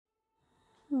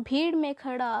भीड़ में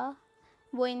खड़ा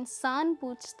वो इंसान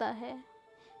पूछता है,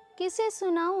 किसे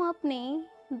सुनाऊं अपनी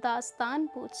दास्तान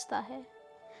पूछता है।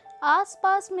 आस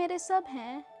पास मेरे सब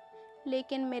हैं,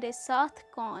 लेकिन मेरे साथ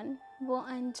कौन वो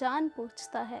अनजान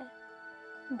पूछता है।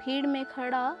 भीड़ में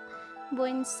खड़ा वो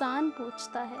इंसान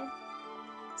पूछता है,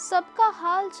 सबका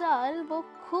हाल चाल वो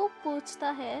खूब पूछता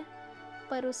है,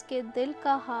 पर उसके दिल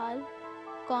का हाल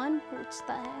कौन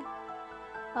पूछता है।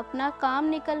 अपना काम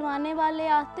निकलवाने वाले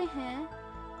आते हैं,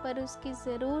 पर उसकी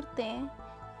ज़रूरतें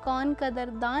कौन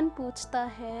कदरदान पूछता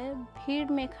है। भीड़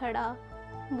में खड़ा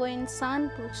वो इंसान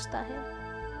पूछता है,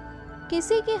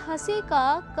 किसी की हंसी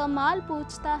का कमाल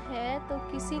पूछता है, तो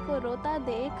किसी को रोता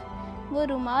देख वो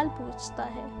रुमाल पूछता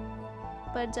है।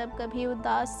 पर जब कभी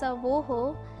उदास सा वो हो,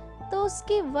 तो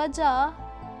उसकी वजह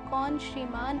कौन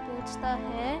श्रीमान पूछता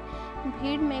है।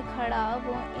 भीड़ में खड़ा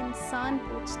वो इंसान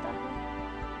पूछता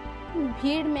है।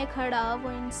 भीड़ में खड़ा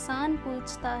वो इंसान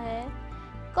पूछता है,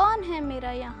 कौन है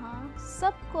मेरा यहाँ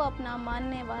सबको अपना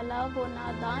मानने वाला वो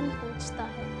नादान पूछता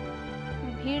है।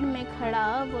 भीड़ में खड़ा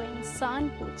वो इंसान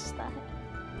पूछता है।